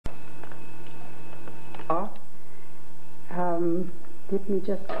Let me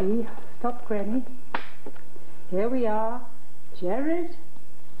just see. Stop, Granny. Here we are. Jared,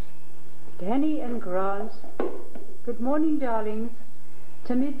 Danny and Grant. Good morning, darlings.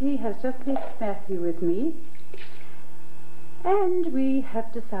 Timothy has just left Matthew with me, and we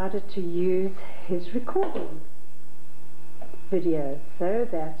have decided to use his recording video so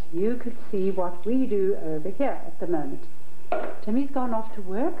that you could see what we do over here at the moment. Timmy's gone off to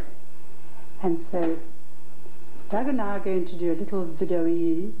work, and so Doug and I are going to do a little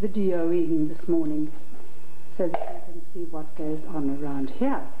videoing this morning so that you can see what goes on around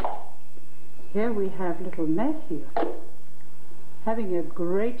here. Here we have little Matthew having a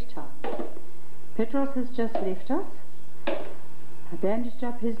great time. Petros has just left us. I bandaged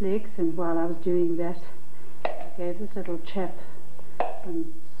up his legs, and while I was doing that, I gave this little chap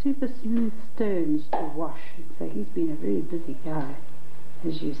some super smooth stones to wash, and so he's been a very busy guy,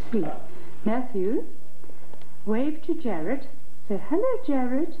 as you see. Matthew, wave to Jared. Say hello,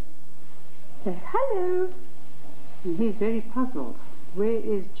 Jared. Say hello. And he's very puzzled. Where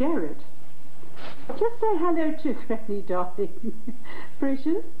is Jared? Just say hello to Granny, darling.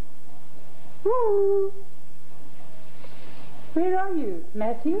 Precious. Woo. Where are you,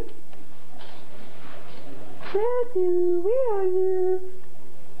 Matthew? Matthew, where are you?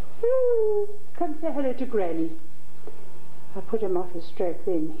 Woo. Come say hello to Granny. I put him off his stroke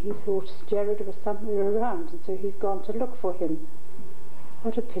then. He thought Jared was somewhere around, and so he's gone to look for him.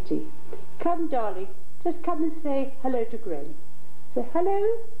 What a pity. Come, darling. Just come and say hello to Granny. Say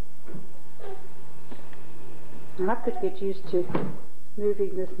hello. I could get used to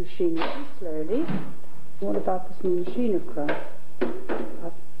moving this machine very slowly. What about this new machine of Christ?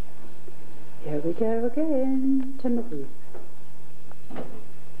 Here we go again, Timothy.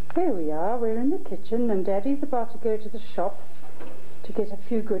 Here we are, we're in the kitchen, and Daddy's about to go to the shop to get a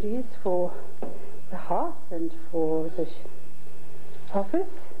few goodies for the house and for the office.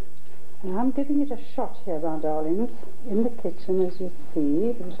 And I'm giving it a shot here, my darlings, in the kitchen, as you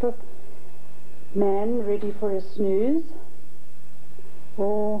see. The little man ready for a snooze,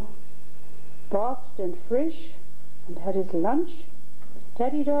 all bathed and fresh, and had his lunch.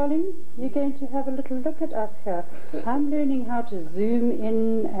 Daddy, darling, you're going to have a little look at us here. I'm learning how to zoom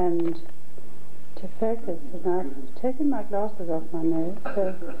in and to focus, and I've taken my glasses off my nose.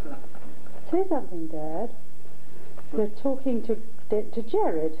 So, say something, Dad. We're talking to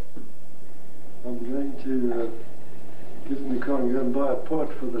Jared. I'm going to get in the car and go and buy a part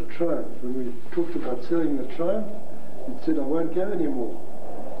for the Triumph. When we talked about selling the Triumph, it said I won't go anymore.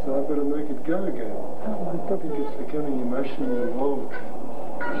 So I've got to make it go again. Oh my I think it's becoming emotionally involved.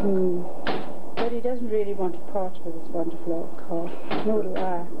 But he doesn't really want to part with this wonderful old car. Nor do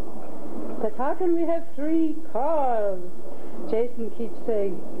I. But how can we have 3 cars? Jason keeps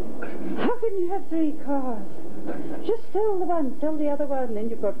saying, how can you have 3 cars? Just sell the one, sell the other one, then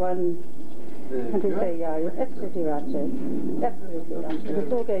you've got one. And we say, yeah, you're absolutely right, Jason. Absolutely right.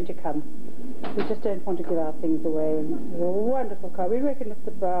 It's all going to come. We just don't want to give our things away. And it's a wonderful car. We reckon it's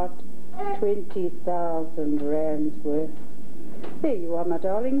about 20,000 rands worth. There you are, my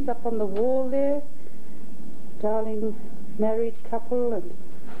darlings, up on the wall there. Darling married couple and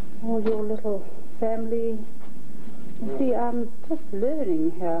all your little family. You see, I'm just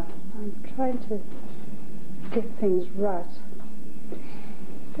learning here. I'm trying to get things right.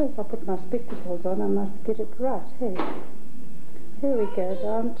 If I put my spectacles on, I must get it right. Hey, here we go,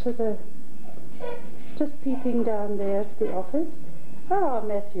 down to the, just peeping down there at the office. Ah,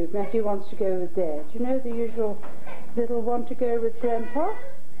 Matthew wants to go with Dad. You know the usual little want to go with Grandpa?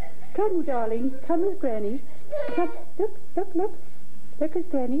 Come, darling, come with Granny. Come, look, look, look. Look at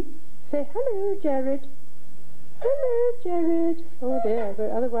Granny. Say hello, Jared. Hello, Jared. Oh, there,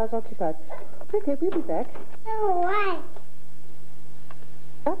 we're otherwise occupied. Okay, we'll be back. Oh, why?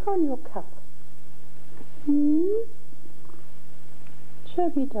 Back on your cup. Show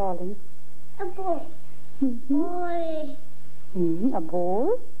me, darling. A ball. Boy. A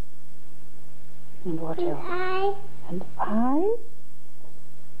ball. And what An else? eye. An eye?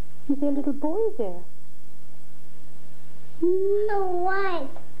 Is there a little boy there? A white.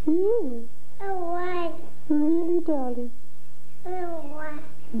 A white. Really, darling? A white.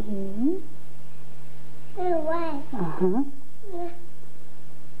 Yes. A white. Uh-huh.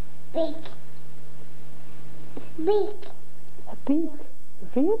 Big. Big. A beak.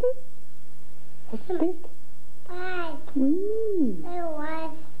 Really? A beak? White. A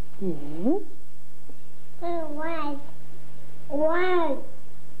white. Yes. A white. White.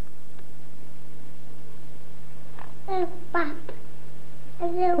 A pop.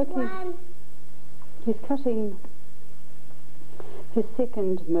 And a one. He's cutting his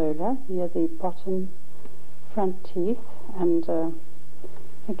second molar near the bottom front teeth, and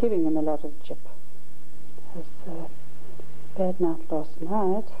they're giving him a lot of jip. It was a bad night last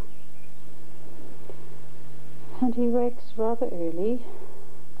night, and he wakes rather early,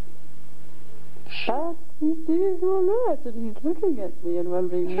 but he's doing all right, and he's looking at me and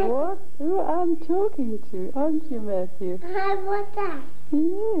wondering who I'm talking to, aren't you, Matthew? What's that?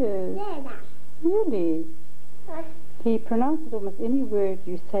 Yes. Yeah. Really? He pronounces almost any word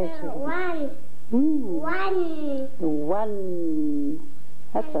you say to him. One. Mm. One.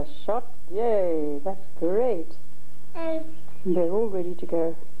 That's a shot. Yay, that's great. And they're all ready to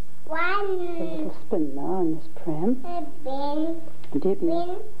go. One. A little spin now in this pram.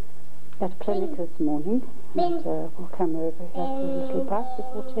 Debbie at clinic this morning, and we'll come over here for a little bite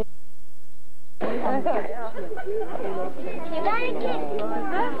before taking.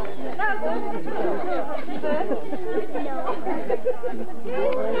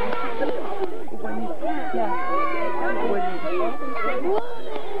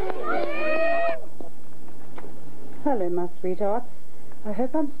 Hello, my sweethearts. I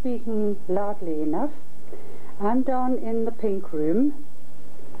hope I'm speaking loudly enough. I'm down in the pink room.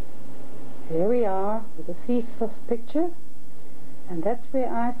 Here we are with a thief's picture, and that's where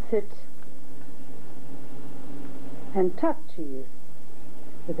I sit and talk to you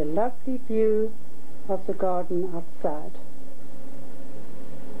with a lovely view of the garden outside.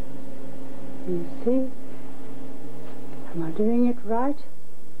 You see? Am I doing it right?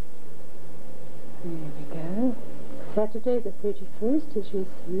 There we go. Saturday the 31st, as you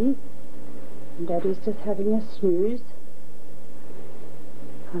see, and Daddy's just having a snooze.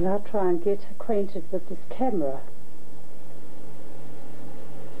 And I'll try and get acquainted with this camera.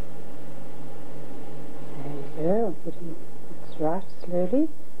 There you go, I'm putting it right slowly.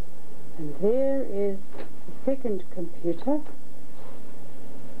 And there is the second computer,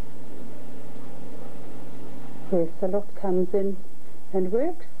 where Salot comes in and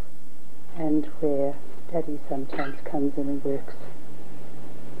works, and where Daddy sometimes comes in and works.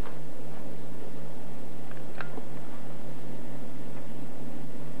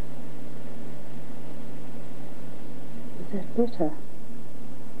 Is that better?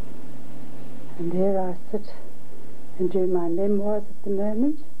 And there I sit and do my memoirs at the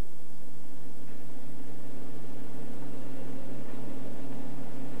moment.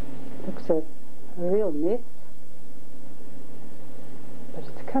 Looks a real mess, but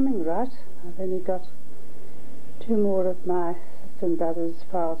it's coming right. I've only got 2 more of my sister and brother's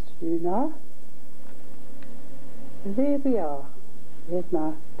files to do now. And there we are. There's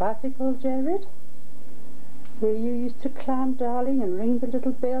my bicycle, Jared, where you used to climb, darling, and ring the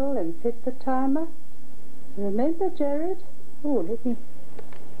little bell and set the timer. Remember, Jared? Oh, let me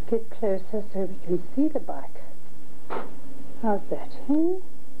get closer so we can see the bike. How's that, eh?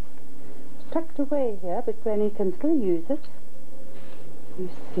 It's tucked away here, but Granny can still use it. You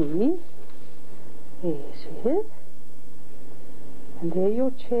see? There she is. And there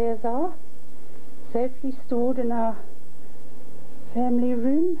your chairs are, safely stored in our family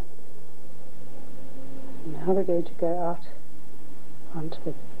room. Now we're going to go out onto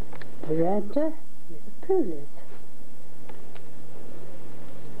the veranda where the pool is.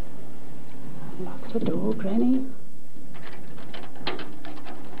 Lock the door, Granny.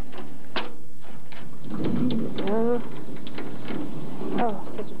 There we go. Oh,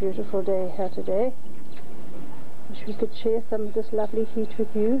 such a beautiful day here today. Wish we could share some of this lovely heat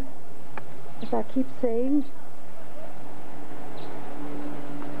with you. As I keep saying,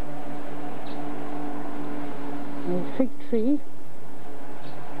 a fig tree.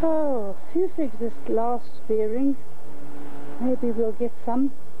 Oh, a few figs this last bearing. Maybe we'll get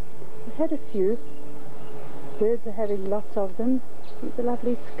some. We've had a few. Birds are having lots of them. See the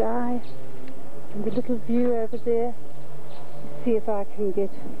lovely sky and the little view over there. Let's see if I can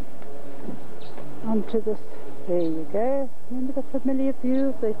get onto this. There you go. Remember the familiar view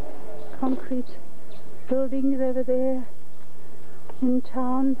of the concrete buildings over there in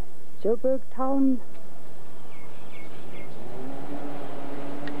town, Joburg town.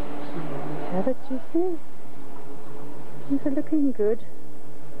 And there we have it, you see. Things are looking good.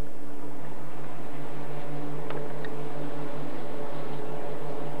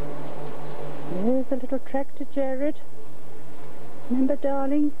 There's a little tractor, Jared. Remember,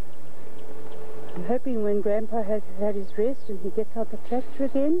 darling? I'm hoping when Grandpa has had his rest and he gets on the tractor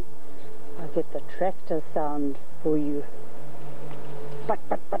again, I'll get the tractor sound for you. But,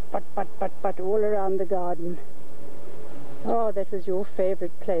 all around the garden. Oh, that was your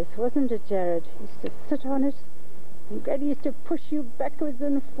favourite place, wasn't it, Jared? You used to sit on it, and Granny used to push you backwards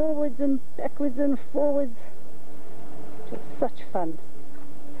and forwards and backwards and forwards. It was such fun.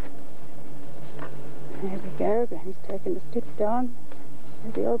 There we go. Granny's taken the steps down.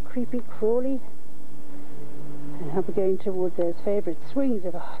 There's the old creepy crawly. And now we're going towards those favourite swings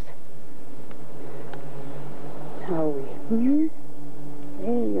of ours. How are we?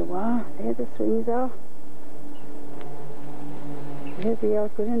 There you are. There the swings are. There's the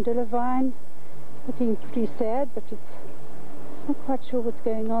old Grenadilla vine. Looking pretty sad, but it's not quite sure what's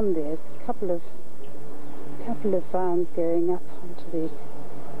going on there. There's a couple of vines going up onto the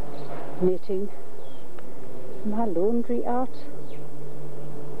netting. My laundry out.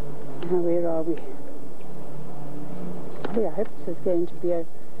 Now where are we? Oh, I hope this is going to be a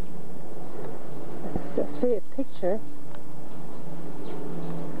fair picture.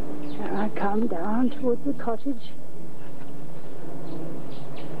 Now I come down towards the cottage.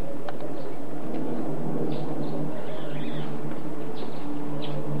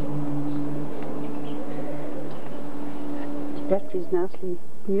 The battery's nicely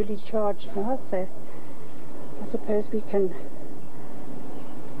newly charged now, so I suppose we can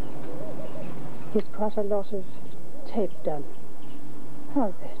get quite a lot of tape done.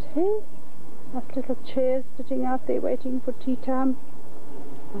 How's that, hey? Nice little chairs sitting out there waiting for tea time.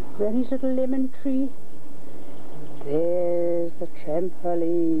 Granny's little lemon tree. There's the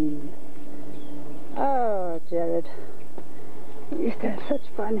trampoline. Oh, Jared. We used to have such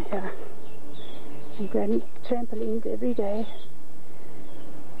fun here. And Granny trampolines every day.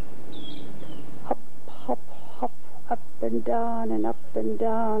 Hop, hop, hop, up and down and up and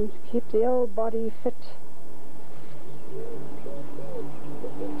down. Keep the old body fit.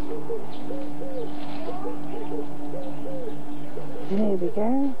 There we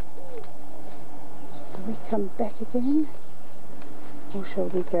go. Do we come back again? Or shall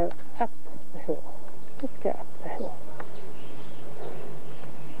we go up the hill? Let's go up the hill.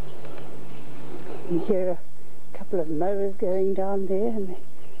 You can hear a couple of mowers going down there in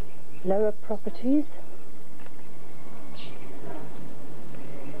the lower properties.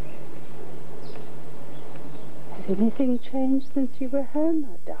 Has anything changed since you were home?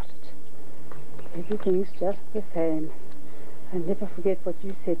 I doubt it. Everything's just the same. I'll never forget what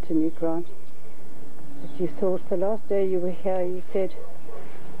you said to me, Grant. That you thought the last day you were here, you said,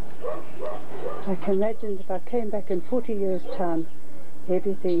 I can imagine if I came back in 40 years' time,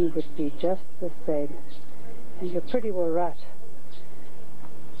 everything would be just the same. And you're pretty well right,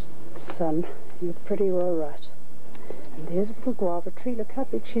 son. You're pretty well right. And there's a little guava tree. Look how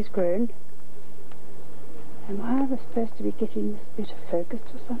big she's grown. Am I ever supposed to be getting this better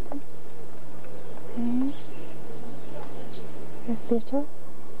focused or something? Okay. That better?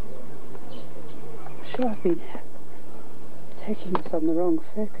 I'm sure I've been taking this on the wrong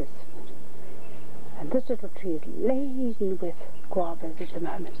focus. And this little tree is laden with guavas at the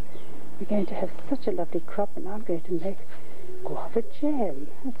moment. We're going to have such a lovely crop, and I'm going to make guava jam.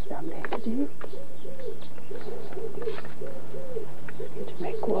 That's what I'm going to do. I'm going to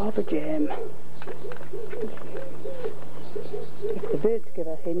make guava jam. If the birds give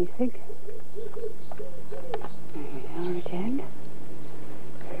us anything. There we are again.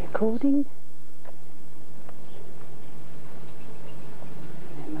 Recording.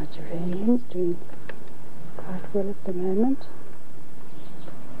 And my geraniums doing quite well at the moment.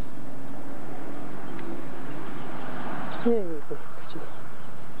 Very, very pretty.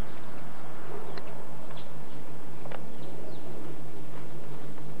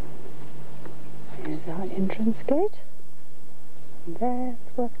 Here's our entrance gate. And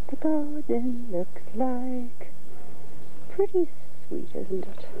that's what the garden looks like. Pretty sweet, isn't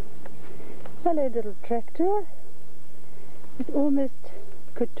it? Hello, little tractor. It almost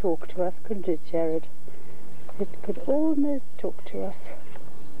could talk to us, couldn't it, Jared? It could almost talk to us.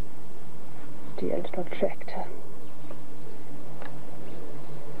 Dear little tractor.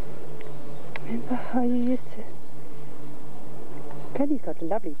 Remember how you used to... Penny's got a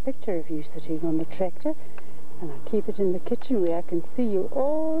lovely picture of you sitting on the tractor, and I keep it in the kitchen where I can see you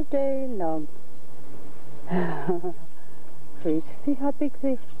all day long. Sweet. See how big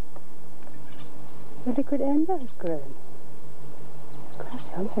the liquid amber has grown. Quite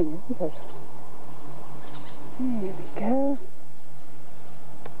something, isn't it? There we go.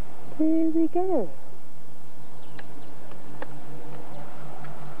 There we go.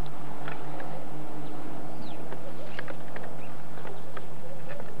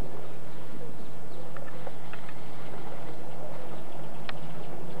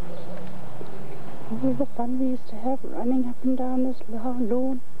 All the fun we used to have running up and down this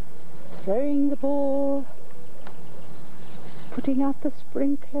lawn, throwing the ball, putting out the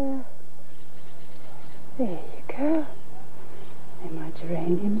sprinkler. There you go. There my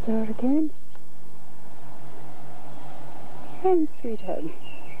geraniums are again. And sweet home.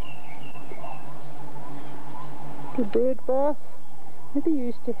 The bird bath. Maybe you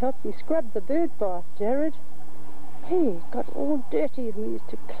used to help me scrub the bird bath, Jared. Hey, it got all dirty and we used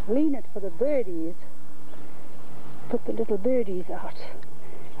to clean it for the birdies. Put the little birdies out.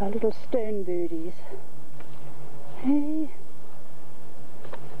 Our little stone birdies. Hey.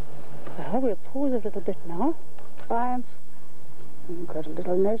 Well, we'll pause a little bit now. Triumph. We've got a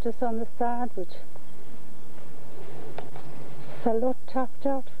little notice on the side which Salot typed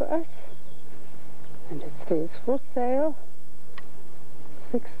out for us. And it says for sale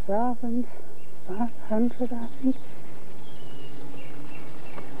 6,500, I think.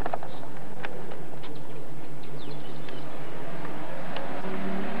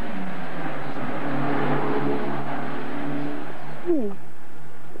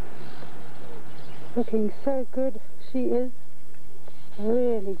 Looking so good. She is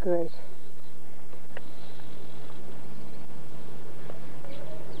really great.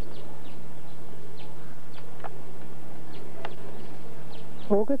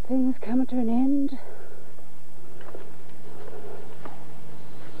 All good things come to an end.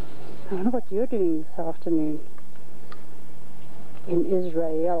 I wonder what you're doing this afternoon in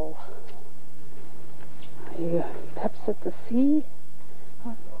Israel. Are you perhaps at the sea?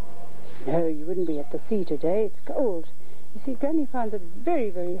 No, you wouldn't be at the sea today. It's cold. You see, Granny finds it very,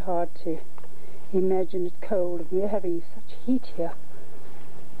 very hard to imagine it cold. And we're having such heat here.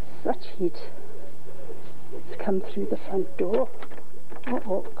 Such heat. It's come through the front door.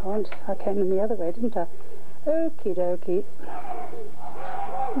 Oh, can't. I came in the other way, didn't I? Okie dokie.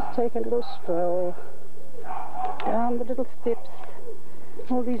 Let's take a little stroll down the little steps.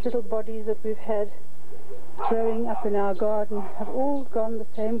 All these little bodies that we've had growing up in our garden have all gone the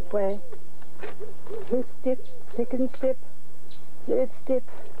same way. First step, second step, third step,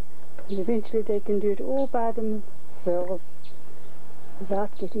 and eventually they can do it all by themselves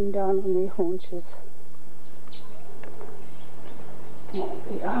without getting down on their haunches. There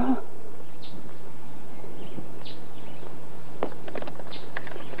we are.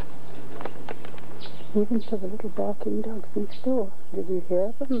 Even to the little barking dogs next door. Did you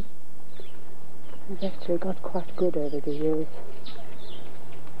hear them? They've actually got quite good over the years.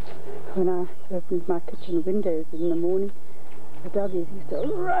 When I opened my kitchen windows in the morning, the doggies used to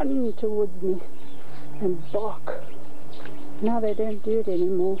run towards me and bark. Now they don't do it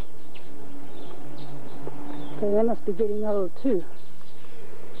anymore. So they must be getting old too.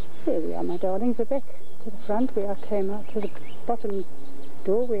 There we are, my darlings. We're back to the front where I came out, to the bottom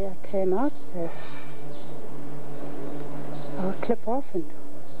door where I came out. So I'll clip off and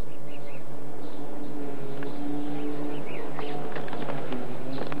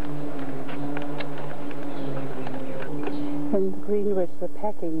when the Greenwoods were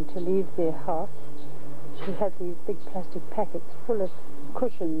packing to leave their house, she had these big plastic packets full of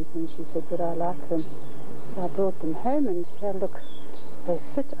cushions, and she said, would I like them? So I brought them home, and here, look, they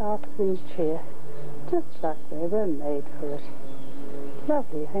fit our swing chair just like they were made for it.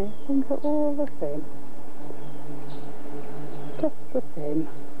 Lovely, hey? Things are all the same. Just the same.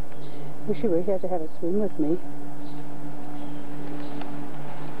 Wish you were here to have a swim with me.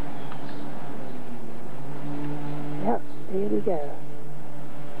 Yep, there we go.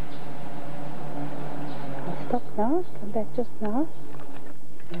 I'll stop now, come back just now.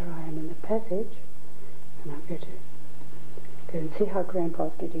 There I am in the passage, and I'm going to go and see how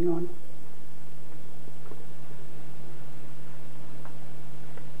Grandpa's getting on.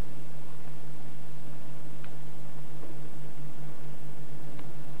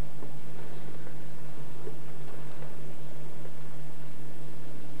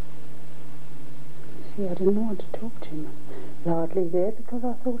 See, I didn't want to talk to him loudly there because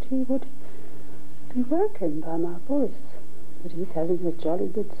I thought he would be woken by my voice. But he's having a jolly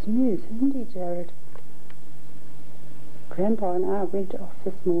good snooze, isn't he, Jared? Grandpa and I went off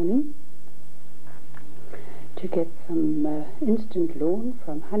this morning to get some instant lawn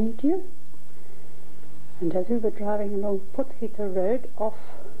from Honeydew, and as we were driving along Potgieter Road off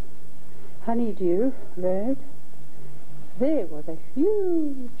Honeydew Road, there was a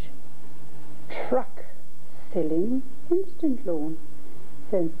huge truck selling instant lawn.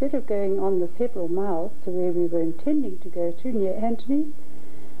 So instead of going on the several miles to where we were intending to go to near Anthony's,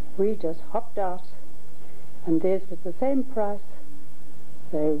 we just hopped out, and theirs was the same price.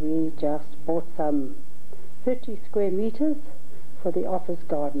 So we just bought some 30 square meters for the office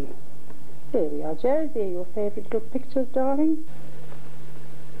garden. There we are, Joe. There are your favourite little pictures, darling.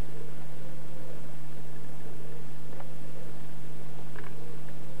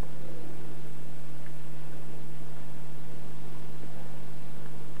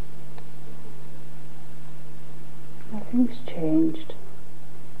 Nothing's changed.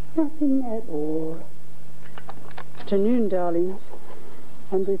 Nothing at all. afternoon, darlings,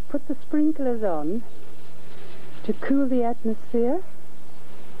 and we've put the sprinklers on to cool the atmosphere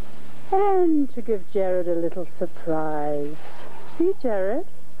and to give Jared a little surprise. See, Jared?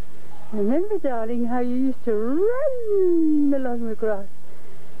 Remember, darling, how you used to run along the grass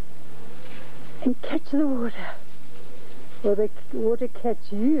and catch the water? Or the water catch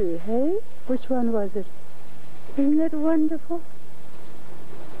you, hey? Which one was it? Isn't that wonderful?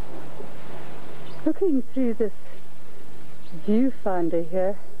 Just looking through this viewfinder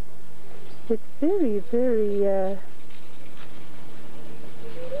here, it's very, very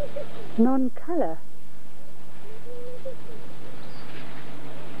non-colour.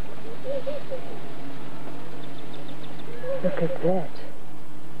 Look at that.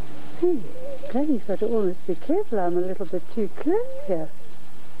 See, Granny's got to almost be careful. I'm a little bit too close here.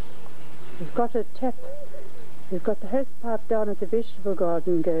 We've got a tap. We've got the hose pipe down at the vegetable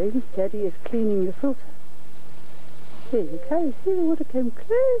garden going. Daddy is cleaning the filter. There you go. You see, the water came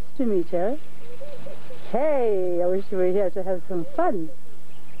close to me, Jared. Hey, I wish you were here to have some fun.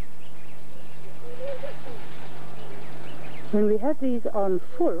 When we have these on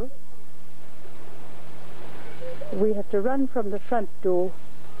full, we have to run from the front door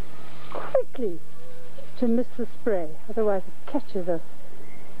quickly to miss the spray, otherwise it catches us.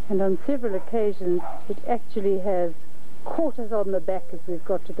 And on several occasions it actually has caught us on the back as we've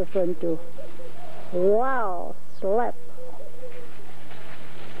got to the front door. Wow, slap.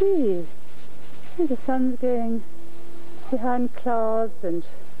 See, the sun's going behind clouds and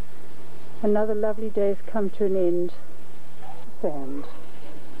another lovely day has come to an end. Sand.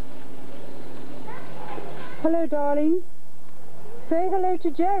 Hello, darling. Say hello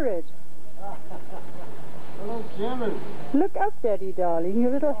to Jared. Hello, Jared. Look up, Daddy, darling.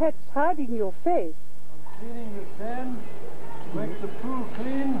 Your little hat's hiding your face. I'm cleaning the sand to make the pool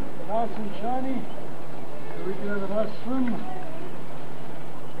clean, nice and shiny, so we can have a nice swim.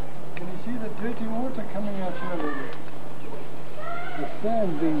 Can you see the dirty water coming out here? The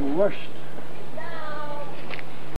sand being washed